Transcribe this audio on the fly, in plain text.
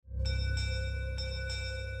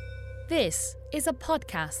This is a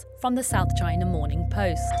podcast from the South China Morning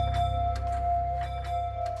Post.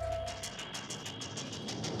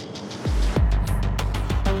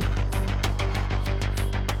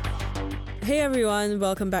 Hey everyone,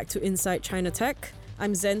 welcome back to Inside China Tech.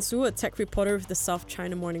 I'm Zen Su, a tech reporter with the South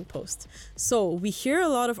China Morning Post. So, we hear a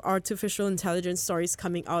lot of artificial intelligence stories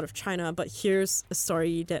coming out of China, but here's a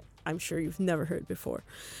story that I'm sure you've never heard before.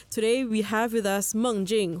 Today, we have with us Meng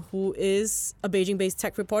Jing, who is a Beijing-based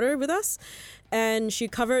tech reporter with us, and she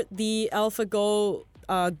covered the AlphaGo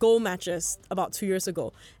Go matches about 2 years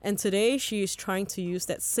ago. And today, she is trying to use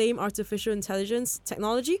that same artificial intelligence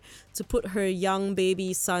technology to put her young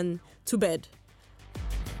baby son to bed.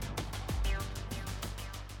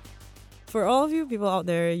 For all of you people out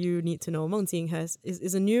there, you need to know Meng Jing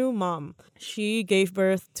is a new mom. She gave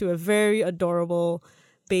birth to a very adorable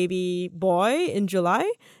baby boy in July.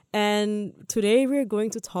 And today we're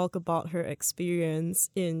going to talk about her experience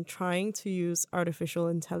in trying to use artificial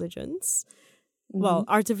intelligence. Well,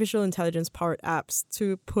 artificial intelligence powered apps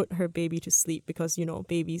to put her baby to sleep because, you know,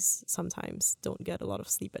 babies sometimes don't get a lot of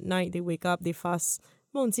sleep at night. They wake up, they fuss.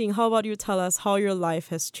 Meng Jing, how about you tell us how your life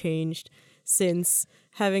has changed since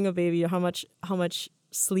having a baby? How much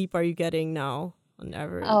sleep are you getting now on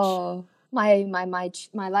average? Oh, my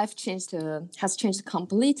life has changed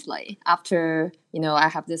completely after I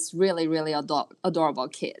have this really adorable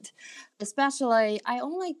kid. Especially, I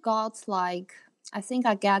only got I think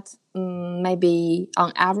I get maybe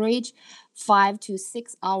on average 5 to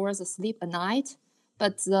 6 hours of sleep a night.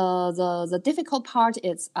 But the difficult part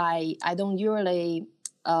is I don't usually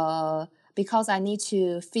because I need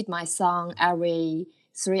to feed my son every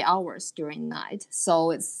 3 hours during the night.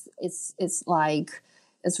 So it's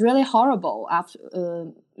really horrible.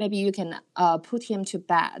 After maybe you can put him to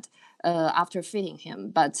bed after feeding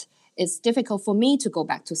him, but it's difficult for me to go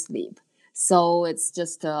back to sleep. So it's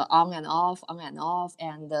just on and off,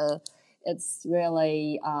 and it's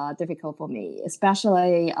really difficult for me.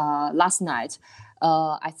 Especially last night,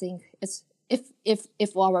 I think it's.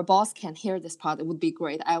 If our boss can hear this part, it would be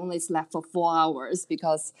great. I only slept for 4 hours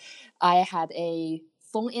because I had a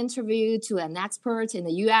phone interview to an expert in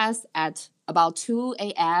the US at about 2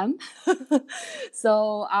 a.m.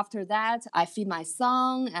 So after that, I feed my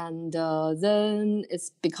son, and then it's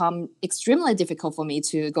become extremely difficult for me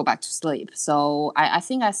to go back to sleep. So I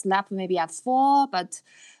think I slept maybe at 4, but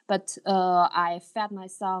I fed my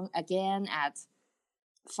son again at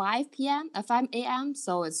 5 a.m.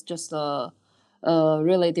 So it's just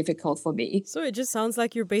really difficult for me. So it just sounds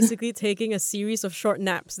like you're basically taking a series of short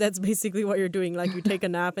naps. That's basically what you're doing. Like you take a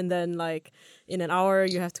nap and then like in an hour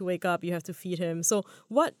you have to wake up, you have to feed him. So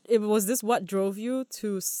what drove you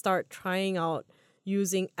to start trying out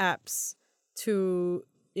using apps to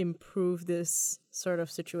improve this sort of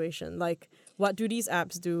situation? Like what do these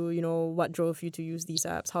apps do? You know, what drove you to use these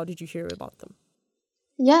apps? How did you hear about them?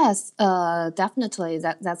 Yes, definitely.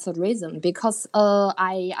 That's a reason because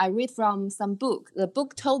I read from some book. The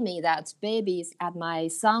book told me that babies at my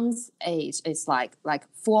son's age is like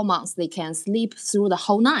 4 months. They can sleep through the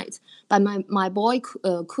whole night, but my boy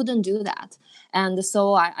couldn't do that. And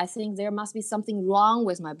so I think there must be something wrong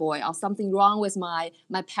with my boy or something wrong with my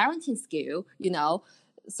parenting skill.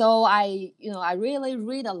 So I really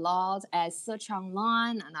read a lot. I search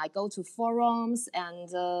online and I go to forums, and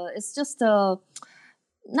it's just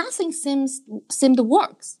nothing seemed to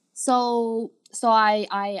work. So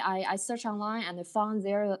I searched online and I found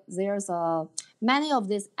there's many of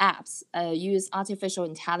these apps use artificial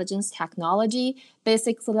intelligence technology.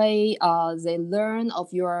 Basically, they learn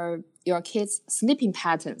of your kids' sleeping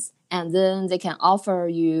patterns, and then they can offer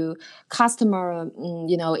you customer,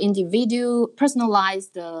 individual,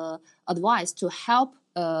 personalized advice to help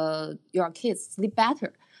your kids sleep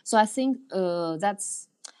better. So I think that's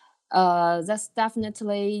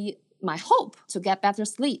definitely my hope to get better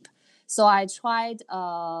sleep. So I tried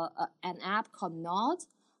an app called Nod.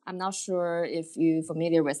 I'm not sure if you're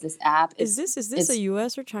familiar with this app. Is this a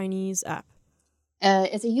US or Chinese app?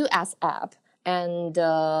 It's a US app, and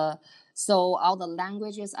so all the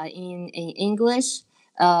languages are in English.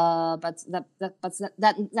 But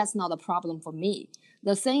that's not a problem for me.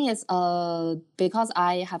 The thing is, because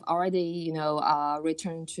I have already,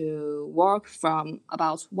 returned to work from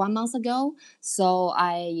about 1 month ago, so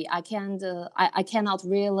I cannot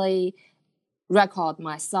really record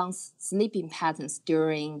my son's sleeping patterns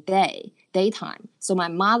during daytime. So my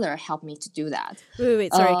mother helped me to do that.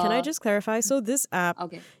 Wait, sorry. Can I just clarify? So this app,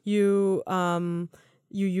 Okay. you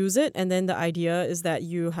use it, and then the idea is that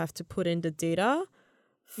you have to put in the data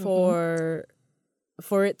for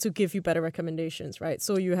it to give you better recommendations, right?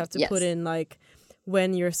 So you have to put in like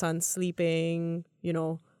when your son's sleeping,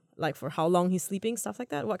 like for how long he's sleeping, stuff like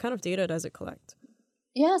that? What kind of data does it collect?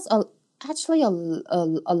 Yes, actually a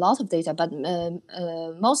lot of data, but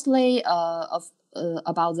mostly of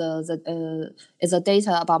about the is a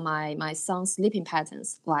data about my son's sleeping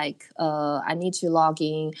patterns. Like I need to log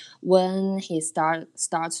in when he start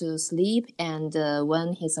to sleep and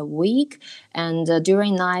when he's awake, and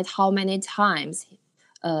during night how many times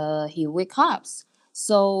he wake up.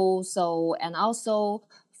 So and also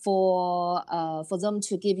for them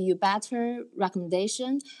to give you better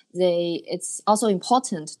recommendation, it's also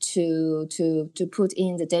important to put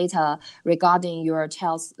in the data regarding your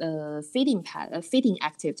child's feeding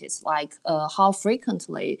activities, like how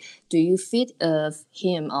frequently do you feed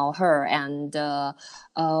him or her, and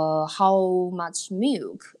how much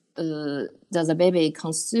milk does the baby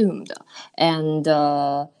consumed, and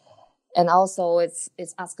and also it's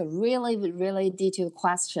asked really detailed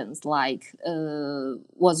questions like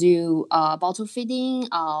was you bottle feeding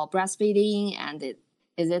or breastfeeding, and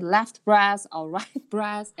is it left breast or right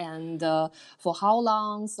breast, and for how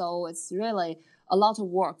long. So it's really a lot of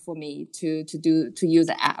work for me to use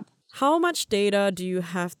the app. How much data do you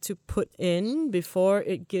have to put in before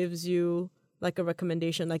it gives you like a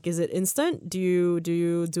recommendation? Like, is it instant? Do you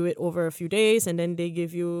do it over a few days and then they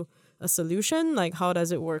give you a solution? Like, how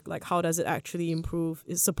does it work? Like, how does it actually improve?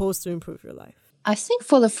 Is supposed to improve your life? I think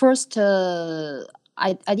for the first,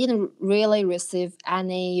 I didn't really receive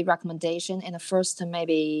any recommendation in the first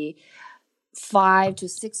maybe 5 to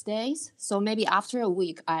 6 days. So maybe after a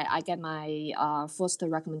week, I get my first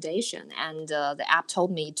recommendation, and the app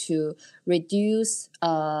told me to reduce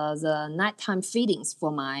the nighttime feedings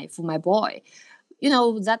for my boy.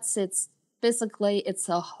 That's it's basically it's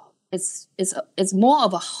more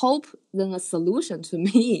of a hope than a solution to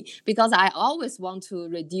me, because I always want to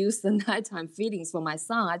reduce the nighttime feedings for my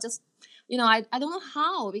son. I just, I don't know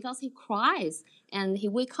how, because he cries and he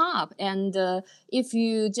wake up, and if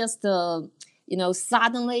you just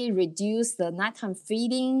suddenly reduce the nighttime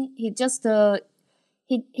feeding, he just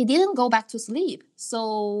he didn't go back to sleep.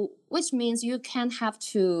 So which means you can have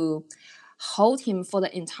to hold him for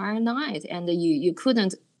the entire night, and you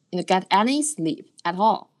couldn't get any sleep at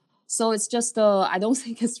all. So it's just I don't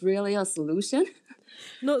think it's really a solution.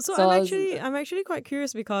 No, so I'm actually quite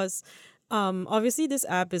curious because obviously this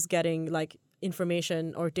app is getting like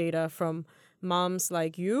information or data from moms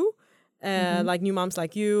like you, like new moms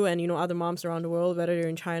like you, and other moms around the world, whether they're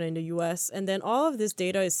in China, in the US, and then all of this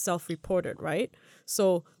data is self-reported, right?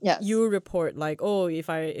 So Yes. you report like, oh, if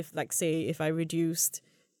I reduced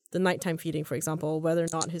the nighttime feeding, for example, whether or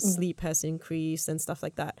not his sleep has increased and stuff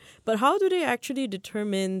like that. But how do they actually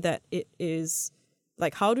determine that it is,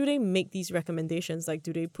 like, how do they make these recommendations? Like,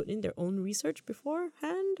 do they put in their own research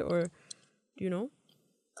beforehand, or do you know?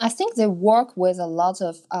 I think they work with a lot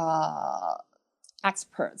of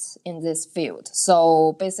experts in this field.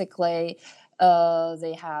 So basically,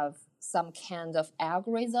 they have some kind of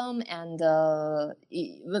algorithm, and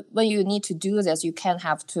when you need to do this, you kind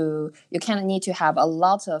of need to have a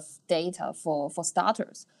lot of data for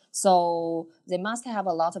starters. So they must have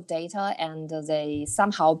a lot of data, and they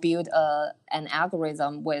somehow build an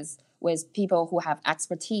algorithm with people who have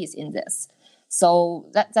expertise in this. So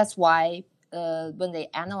that's why when they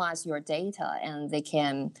analyze your data, and they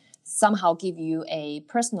can somehow give you a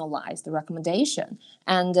personalized recommendation.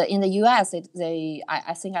 And in the US,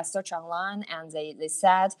 I think I searched online, and they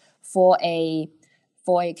said for a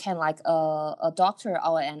kind of like a doctor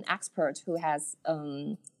or an expert who has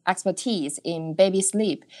expertise in baby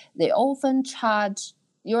sleep, they often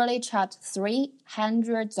usually charge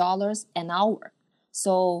 $300 an hour.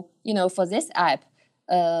 So for this app,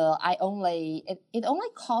 it only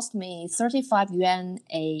cost me 35 yuan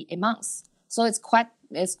a month. So it's quite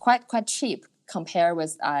cheap compared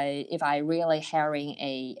with if I really hiring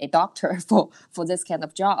a doctor for this kind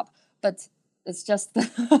of job. But it's just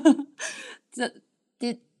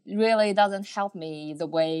it really doesn't help me the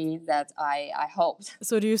way that I hoped.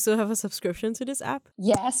 So do you still have a subscription to this app?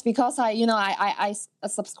 Yes, because I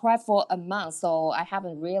subscribe for a month, so I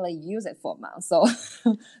haven't really used it for a month. So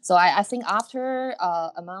so I think after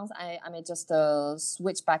a month, I may just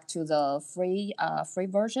switch back to the free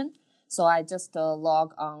version. So I just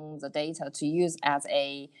log on the data to use as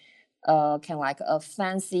a kind of like a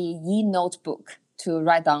fancy e-notebook to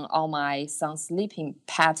write down all my son's sleeping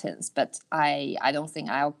patterns. But I don't think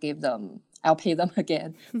I'll pay them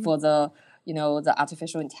again for the the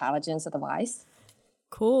artificial intelligence advice.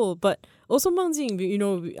 Cool. But also, Meng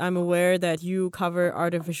Jing, I'm aware that you cover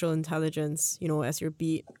artificial intelligence, as your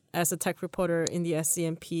beat as a tech reporter in the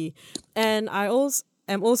SCMP. And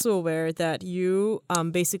am also aware that you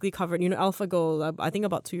basically covered, AlphaGo, I think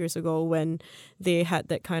about 2 years ago, when they had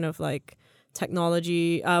that kind of like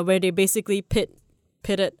technology where they basically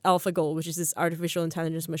pitted AlphaGo, which is this artificial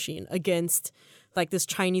intelligence machine, against like this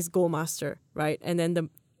Chinese Go master, right? And then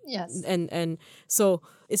Yes. and so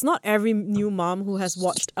it's not every new mom who has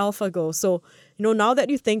watched AlphaGo. So, now that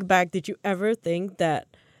you think back, did you ever think that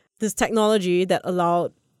this technology that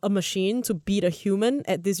allowed a machine to beat a human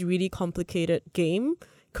at this really complicated game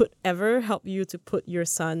could ever help you to put your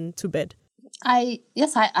son to bed? I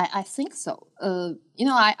think so.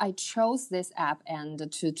 I chose this app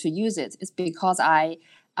and to use it is because I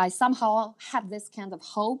somehow have this kind of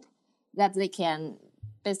hope that they can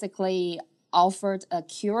basically offered a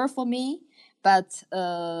cure for me, but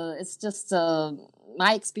it's just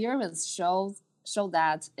my experience show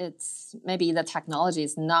that it's maybe the technology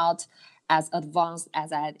is not as advanced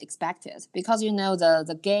as I had expected, because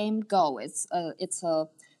the game Go, it's a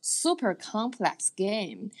super complex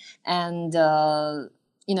game, and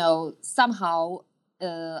somehow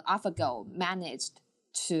AlphaGo managed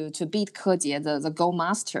to beat Kejie, the Go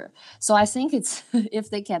master. So I think it's if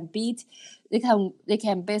they can beat, they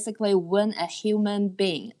can basically win a human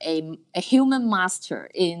being, a human master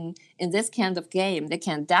in this kind of game. They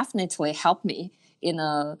can definitely help me in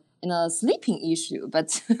a sleeping issue,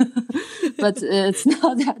 but but it's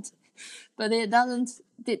not that. But it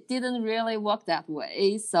didn't really work that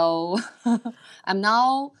way. So I'm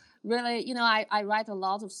now really, I write a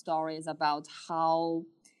lot of stories about how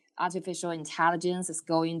artificial intelligence is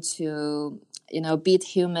going to beat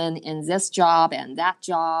human in this job and that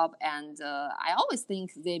job, and I always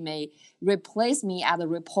think they may replace me as a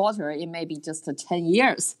reporter in maybe just 10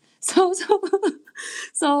 years. So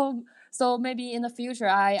maybe in the future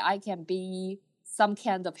I can be some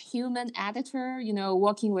kind of human editor,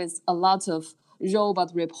 working with a lot of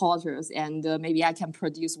robot reporters, and maybe I can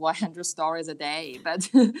produce 100 stories a day, but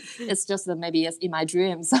it's just maybe it's in my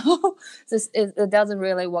dream. So it doesn't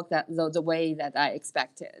really work the way that I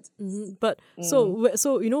expected. Mm-hmm. But so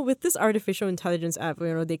with this artificial intelligence app,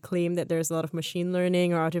 they claim that there's a lot of machine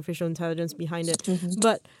learning or artificial intelligence behind it. Mm-hmm.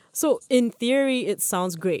 But so in theory, it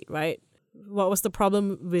sounds great, right? What was the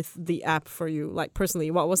problem with the app for you? Like personally,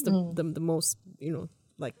 what was the most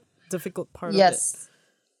like difficult part of it? Yes.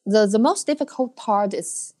 The most difficult part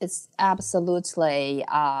is absolutely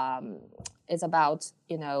is about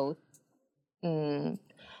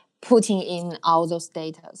putting in all those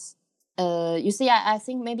data. You see, I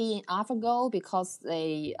think maybe in AlphaGo, because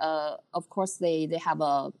they of course they have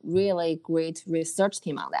a really great research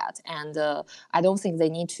team on that, and I don't think they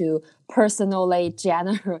need to personally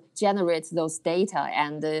generate those data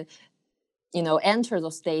and enter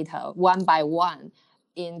those data one by one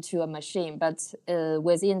into a machine. But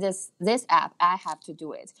within this app, I have to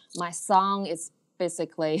do it. My son is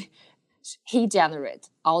basically, he generates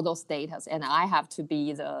all those data, and I have to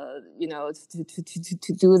be the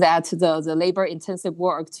to do that, the labor intensive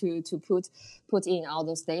work to put in all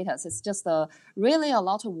those data. It's just really a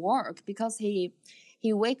lot of work, because he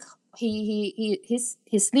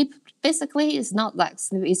sleep basically is not like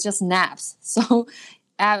sleep, it's just naps. So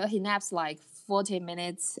he naps like 40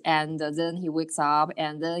 minutes, and then he wakes up,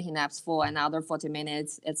 and then he naps for another 40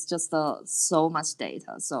 minutes. It's just so much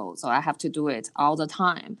data. So I have to do it all the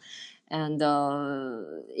time. And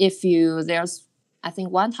I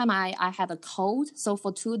think one time I had a cold, so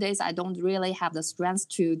for 2 days I don't really have the strength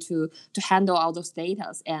to handle all those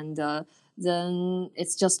data, and then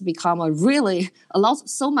it's just become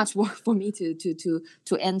so much work for me to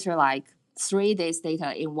enter like 3 days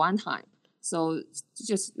data in one time. So it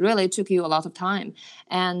just really took you a lot of time,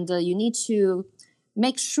 and you need to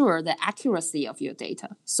make sure the accuracy of your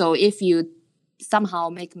data. So if you somehow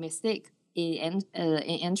make a mistake in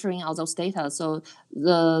entering all those data, so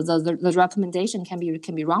the recommendation can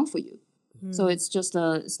be wrong for you. So it's just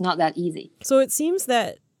it's not that easy. So it seems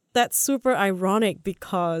that that's super ironic,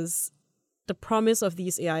 because the promise of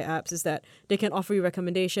these AI apps is that they can offer you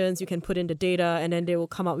recommendations, you can put in the data, and then they will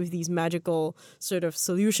come up with these magical sort of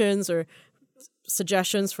solutions or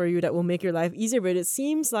suggestions for you that will make your life easier. But it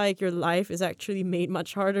seems like your life is actually made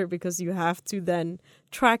much harder, because you have to then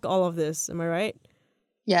track all of this. Am I right?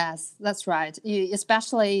 Yes, that's right.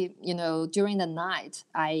 Especially, during the night,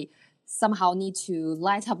 I somehow need to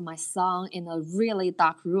light up my son in a really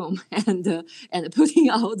dark room and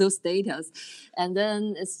putting all those data, and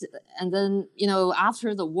then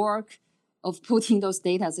after the work of putting those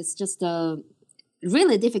data, it's just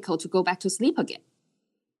really difficult to go back to sleep again.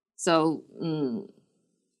 So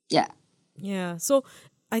yeah. So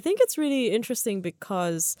I think it's really interesting,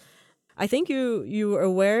 because I think you were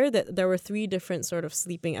aware that there were 3 different sort of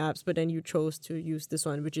sleeping apps, but then you chose to use this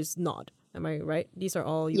one, which is Nod. Am I right? These are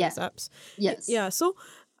all US Yeah. apps. Yes. Yeah. So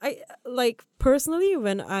I like personally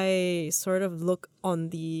when I sort of look on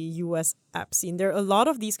the US app scene, there are a lot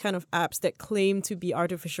of these kind of apps that claim to be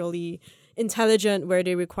artificially intelligent, where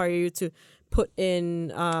they require you to put in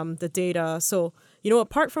the data. So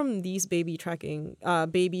apart from these baby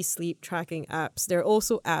sleep tracking apps, there are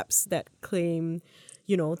also apps that claim,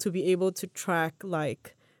 to be able to track,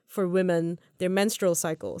 like, for women, their menstrual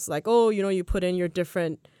cycles. Like, you put in your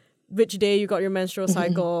different, which day you got your menstrual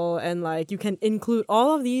cycle, and like you can include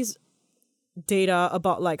all of these data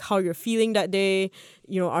about like how you're feeling that day.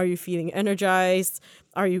 Are you feeling energized?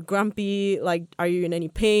 Are you grumpy? Like, are you in any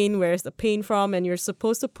pain? Where's the pain from? And you're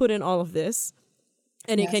supposed to put in all of this,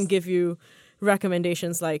 and it can give you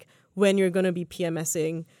recommendations like when you're going to be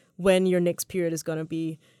PMSing, when your next period is going to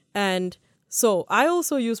be. And so I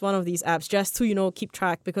also use one of these apps just to, keep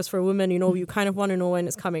track, because for women, you kind of want to know when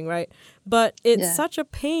it's coming, right? But it's such a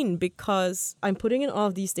pain because I'm putting in all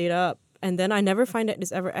of these data up, and then I never find that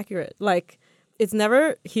it's ever accurate. Like, it's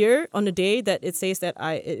never here on the day that it says that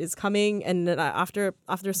it is coming, and then after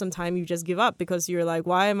some time you just give up, because you're like,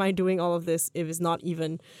 why am I doing all of this if it's not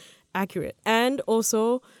even accurate? And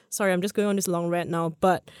also, sorry, I'm just going on this long rant now,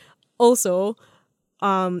 but also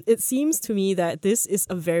it seems to me that this is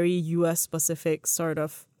a very US specific sort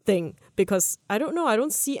of thing, because I don't know, I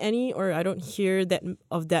don't see any, or I don't hear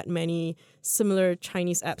that many similar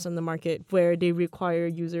Chinese apps on the market where they require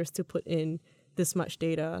users to put in this much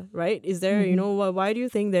data, right? Is there, why do you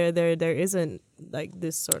think there isn't like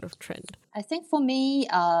this sort of trend? I think for me,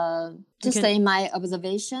 in my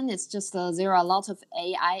observation, it's just there are a lot of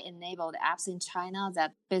AI-enabled apps in China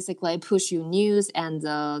that basically push you news and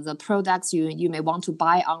the products you may want to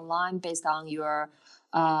buy online based on your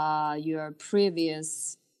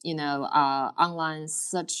previous online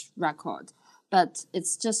search record. But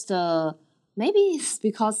it's just maybe it's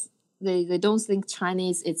because they don't think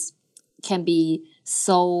Chinese can be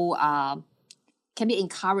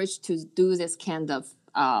encouraged to do this kind of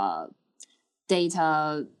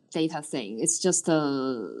data thing. It's just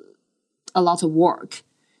a lot of work,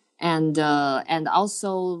 and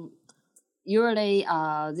also usually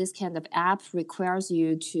this kind of app requires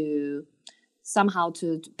you to somehow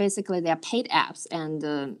to basically they're paid apps,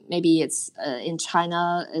 and maybe it's in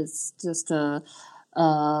China it's just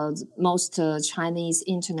most Chinese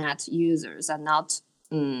internet users are not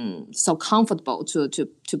so comfortable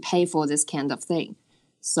to pay for this kind of thing,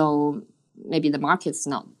 so maybe the market's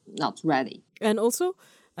not ready. And also,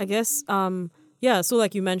 I guess, so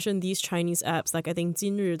like you mentioned, these Chinese apps, like I think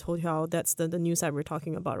今日头条, that's the news app we're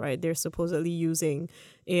talking about, right? They're supposedly using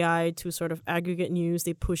AI to sort of aggregate news.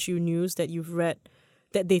 They push you news that you've read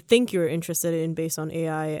that they think you're interested in based on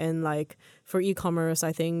AI. And like for e-commerce,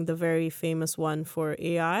 I think the very famous one for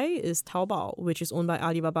AI is Taobao, which is owned by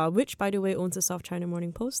Alibaba, which, by the way, owns the South China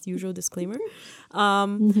Morning Post. Usual disclaimer.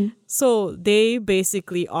 So they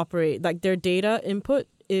basically operate, like their data input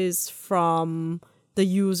is from the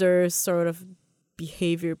user's sort of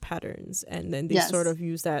behavior patterns, and then they sort of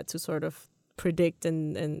use that to sort of predict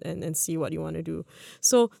and see what you want to do.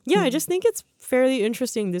 So I just think it's fairly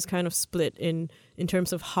interesting, this kind of split in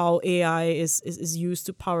terms of how AI is used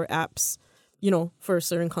to power apps, for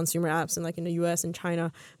certain consumer apps, and like in the US and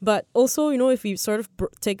China. But also, if we sort of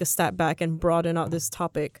take a step back and broaden out this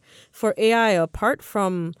topic, for AI, apart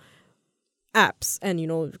from apps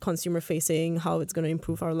and consumer facing, how it's going to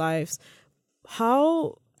improve our lives,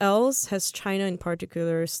 how else has China in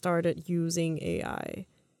particular started using AI?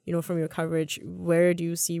 From your coverage, where do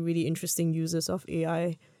you see really interesting uses of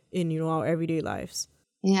AI in our everyday lives?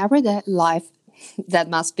 In everyday life, that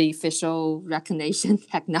must be facial recognition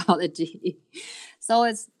technology. So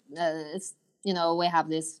it's we have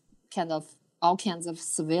this kind of all kinds of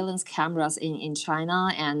surveillance cameras in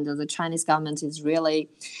China, and the Chinese government is really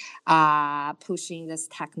pushing this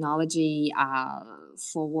technology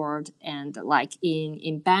forward. And like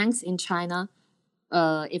in banks in China,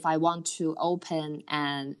 if I want to open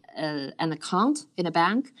an account in a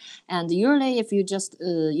bank, and usually if you just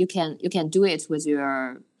you can do it with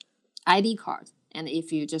your ID card, and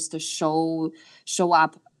if you just show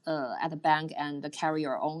up at the bank and carry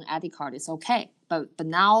your own ID card, it's okay. But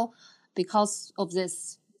now, because of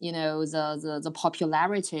this, the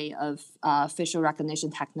popularity of facial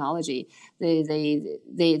recognition technology,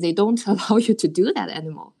 they don't allow you to do that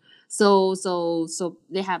anymore. So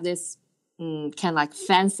they have this kind of like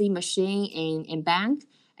fancy machine in bank,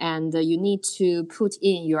 and you need to put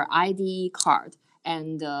in your ID card,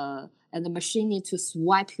 and the machine needs to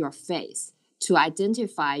swipe your face to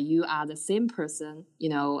identify you are the same person,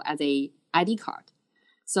 as a ID card.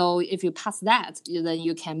 So if you pass that, then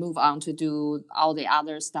you can move on to do all the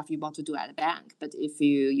other stuff you want to do at the bank. But if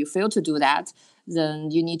you fail to do that,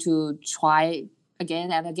 then you need to try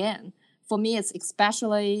again and again. For me, it's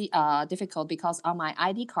especially difficult because on my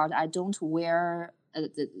ID card, I don't wear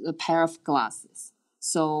a pair of glasses.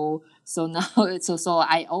 So now so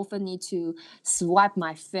I often need to swipe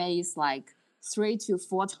my face like 3 to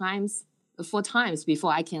 4 times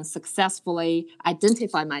before I can successfully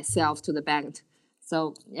identify myself to the bank.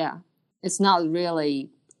 So yeah, it's not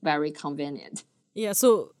really very convenient. Yeah,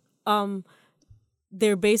 so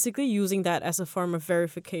they're basically using that as a form of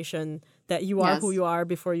verification that you are who you are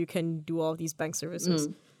before you can do all these bank services.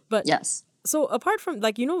 But yes. So apart from,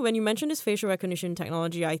 like, when you mentioned this facial recognition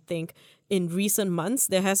technology, I think in recent months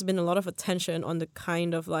there has been a lot of attention on the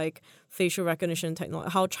kind of like facial recognition technology,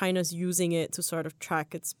 how China's using it to sort of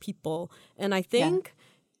track its people. And I think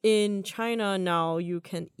in China now you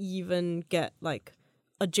can even get like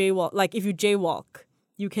a jaywalk, like if you jaywalk,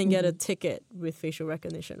 you can get a ticket with facial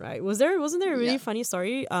recognition, right? Wasn't there a really funny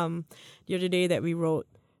story the other day that we wrote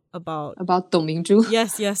about Dong Mingzhu?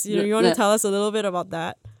 Yes. You want to tell us a little bit about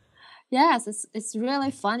that? Yes, it's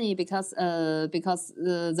really funny because the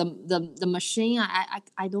machine,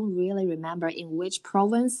 I don't really remember in which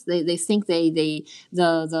province they think the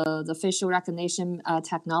facial recognition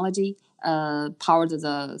technology powered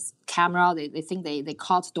the camera. They think they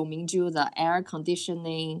caught Dong Mingzhu, the air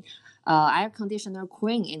conditioner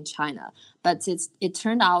queen in China, but it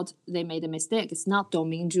turned out they made a mistake. It's not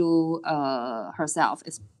Dong Mingzhu herself.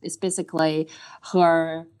 It's basically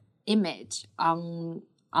her image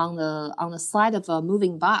on the side of a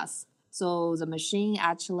moving bus. So the machine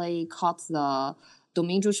actually caught the Dong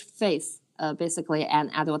Mingzhu's face, basically an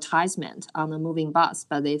advertisement on a moving bus,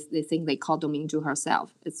 but they think they caught Dong Mingzhu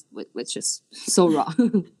herself. Which is so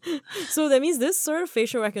wrong. So that means this sort of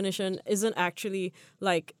facial recognition isn't actually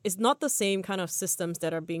like, it's not the same kind of systems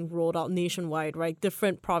that are being rolled out nationwide, right?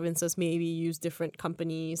 Different provinces maybe use different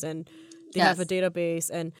companies and they have a database.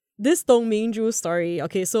 And this Dong Mingzhu story,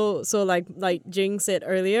 okay, so like Jing said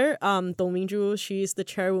earlier, Dong Mingzhu, she's the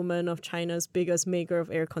chairwoman of China's biggest maker of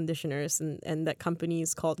air conditioners, and that company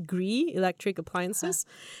is called Gree Electric Appliances.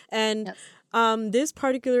 And this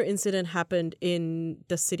particular incident happened in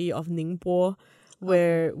the city of Ningbo,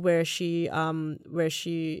 where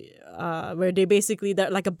they basically,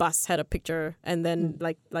 that like a bus had a picture, and then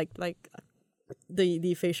like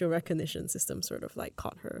the facial recognition system sort of like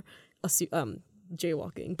caught her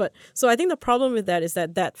jaywalking. But so I think the problem with that is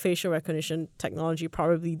that facial recognition technology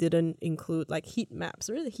probably didn't include like heat maps,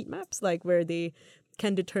 like where they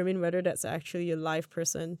can determine whether that's actually a live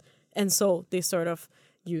person, and so they sort of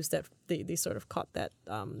used that, they sort of caught that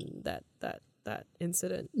that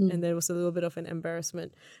incident, and there was a little bit of an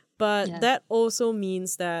embarrassment. But that also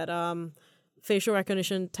means that facial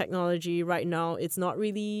recognition technology right now, it's not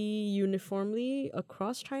really uniformly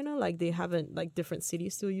across China. Like they haven't, like different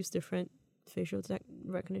cities still use different facial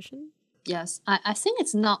recognition. Yes, I think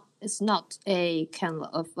it's not a kind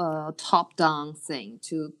of a top-down thing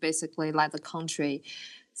to basically let the country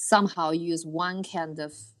somehow use one kind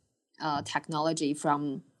of technology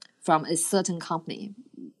from a certain company.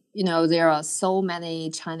 There are so many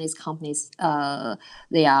Chinese companies,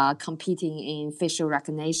 they are competing in facial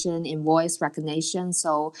recognition, in voice recognition.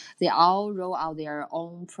 So they all roll out their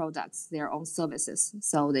own products, their own services.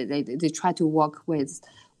 So they try to work with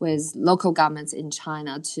local governments in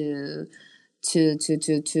China to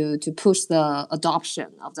push the adoption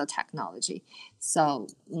of the technology. So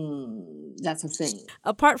that's a thing.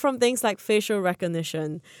 Apart from things like facial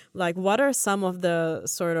recognition, like what are some of the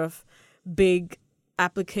sort of big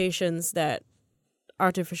applications that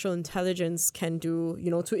artificial intelligence can do,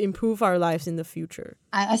 to improve our lives in the future?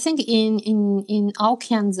 I think in all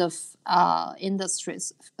kinds of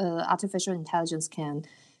industries, artificial intelligence can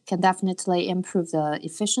definitely improve the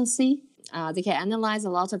efficiency. They can analyze a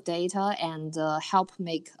lot of data and help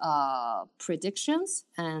make predictions.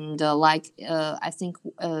 And I think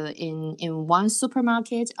in one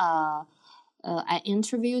supermarket I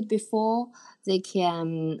interviewed before, they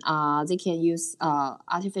can use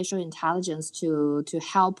artificial intelligence to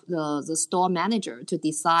help the store manager to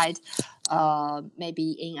decide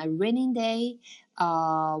maybe in a raining day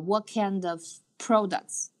what kind of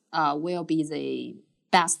products will be the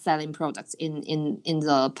best selling products in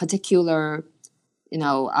the particular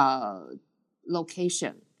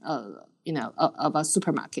location of a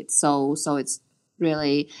supermarket. So it's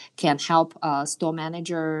really can help store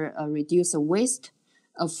manager reduce the waste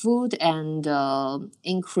of food and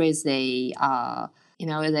increase the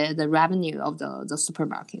revenue of the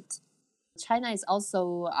supermarket. China is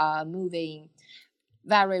also moving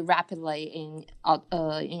very rapidly in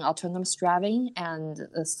autonomous driving, and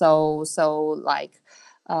like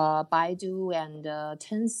Baidu and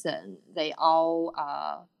Tencent, they all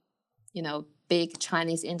big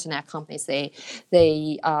Chinese internet companies.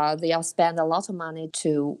 They all spend a lot of money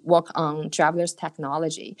to work on driverless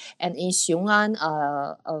technology. And in Xiong'an,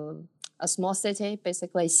 a small city,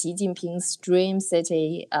 basically Xi Jinping's dream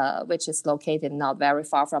city, which is located not very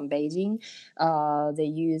far from Beijing.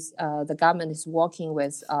 The government is working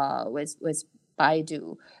with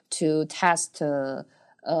Baidu to test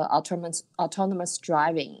autonomous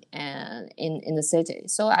driving and in the city.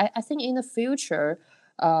 So I think in the future,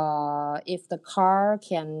 if the car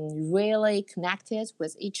can really connect it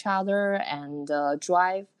with each other and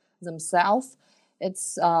drive themselves,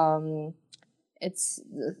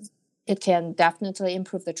 it can definitely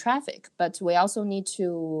improve the traffic. But we also need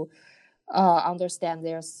to understand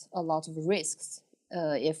there's a lot of risks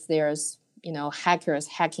if there's hackers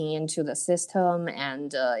hacking into the system,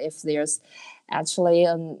 and if there's actually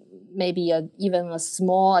maybe even a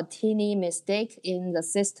teeny mistake in the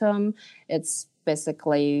system, it's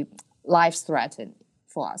basically life-threatening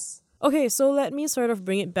for us. Okay, so let me sort of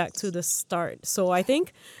bring it back to the start. So I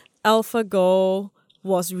think AlphaGo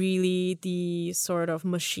was really the sort of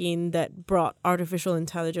machine that brought artificial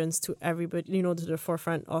intelligence to everybody, to the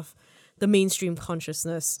forefront of the mainstream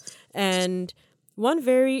consciousness. And one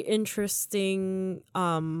very interesting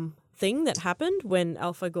thing that happened when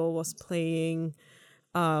AlphaGo was playing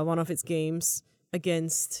one of its games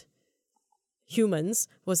against humans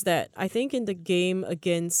was that I think in the game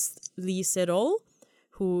against Lee Sedol,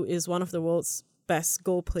 who is one of the world's best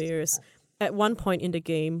Go players, at one point in the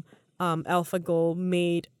game, AlphaGo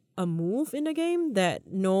made a move in the game that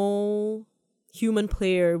no human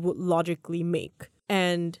player would logically make.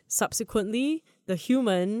 And subsequently, the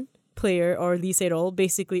human player, or Lee Sedol,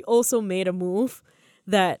 basically also made a move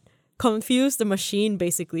that confused the machine,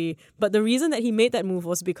 basically. But the reason that he made that move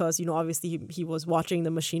was because, obviously he was watching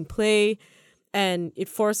the machine play, and it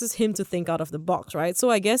forces him to think out of the box, right? So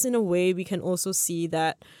I guess in a way we can also see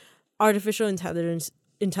that artificial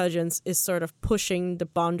intelligence is sort of pushing the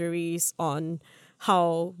boundaries on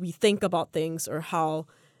how we think about things, or how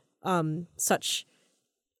such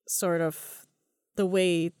sort of the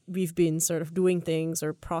way we've been sort of doing things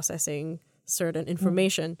or processing certain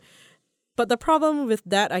information. But the problem with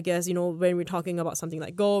that, I guess, when we're talking about something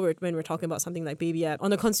like Go, or when we're talking about something like Baby App, on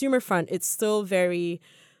the consumer front, it's still very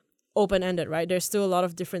open-ended, right? There's still a lot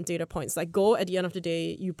of different data points. Like Go, at the end of the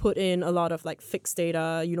day, you put in a lot of like fixed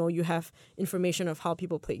data. You have information of how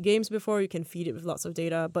people play games before. You can feed it with lots of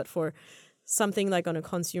data. But for something like on a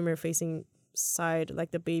consumer-facing side,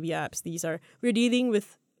 like the baby apps, we're dealing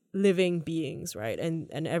with living beings, right? And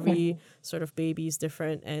every sort of baby is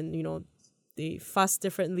different, and they fuss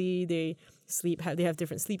differently. They have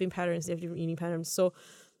different sleeping patterns. They have different eating patterns. So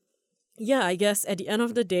yeah, I guess at the end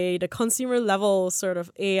of the day, the consumer level sort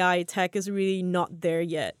of AI tech is really not there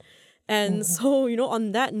yet. And so,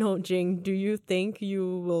 on that note, Jing, do you think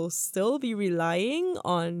you will still be relying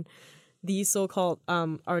on these so-called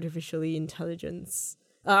artificially intelligent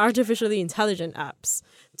apps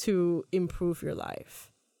to improve your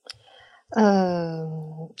life?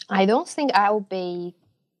 I don't think I will be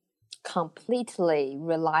completely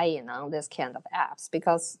relying on this kind of apps,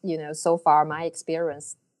 because so far my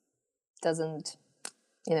experience hasn't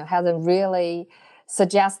really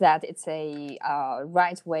suggest that it's a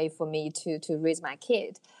right way for me to raise my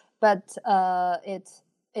kid. But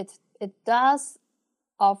it does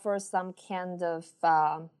offer some kind of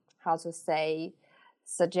how to say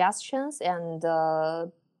suggestions, and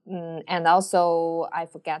also I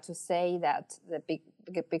forgot to say that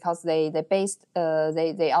because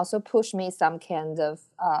they also push me some kind of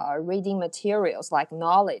reading materials like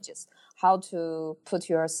knowledges, how to put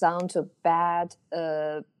your son to bed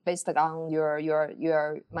based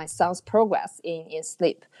on my son's progress in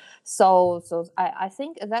sleep. So I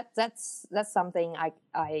think that's something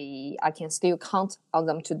I can still count on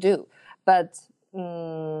them to do, but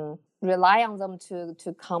rely on them to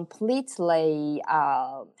completely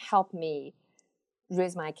help me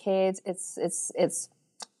raise my kids. It's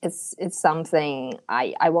something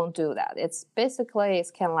I won't do that. It's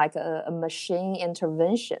kind of like a machine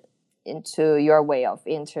intervention into your way of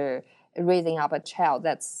raising up a child.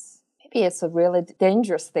 Maybe it's a really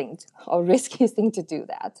dangerous thing or risky thing to do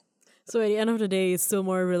that. So at the end of the day, it's still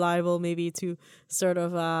more reliable maybe to sort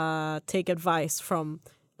of take advice from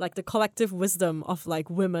like the collective wisdom of like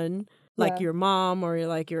women, like your mom or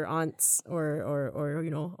like your aunts or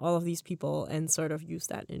all of these people, and sort of use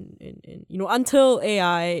that in until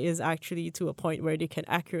AI is actually to a point where they can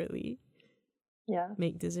accurately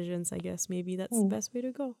make decisions, I guess. Maybe that's the best way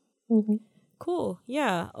to go. Mm-hmm. Cool.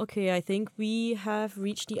 Yeah. Okay. I think we have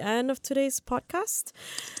reached the end of today's podcast.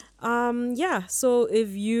 So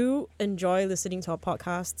if you enjoy listening to our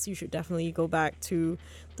podcasts, you should definitely go back to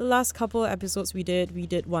the last couple of episodes we did. We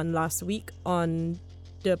did one last week on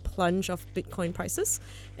the plunge of Bitcoin prices,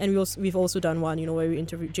 and we've also done one, where we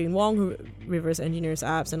interviewed Jane Wong, who reverse engineers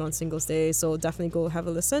apps, and on Singles Day. So definitely go have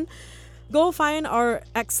a listen. Go find our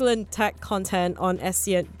excellent tech content on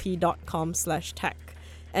scnp.com/tech.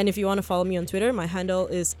 And if you want to follow me on Twitter, my handle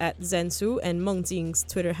is @Zensu, and Meng Jing's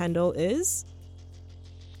Twitter handle is...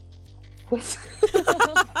 This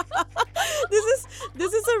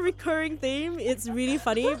is a recurring theme. It's really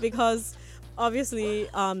funny because obviously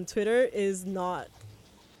Twitter is not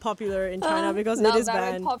popular in China because it is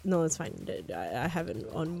banned. No, it's fine. I have it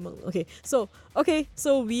on Meng. So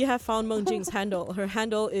we have found Meng Jing's handle. Her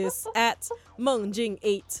handle is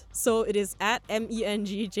 @MengJing8. So it is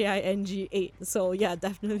 @MENGJING8. So yeah,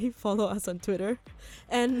 definitely follow us on Twitter.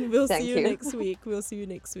 And we'll see you next week.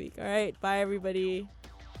 All right. Bye everybody.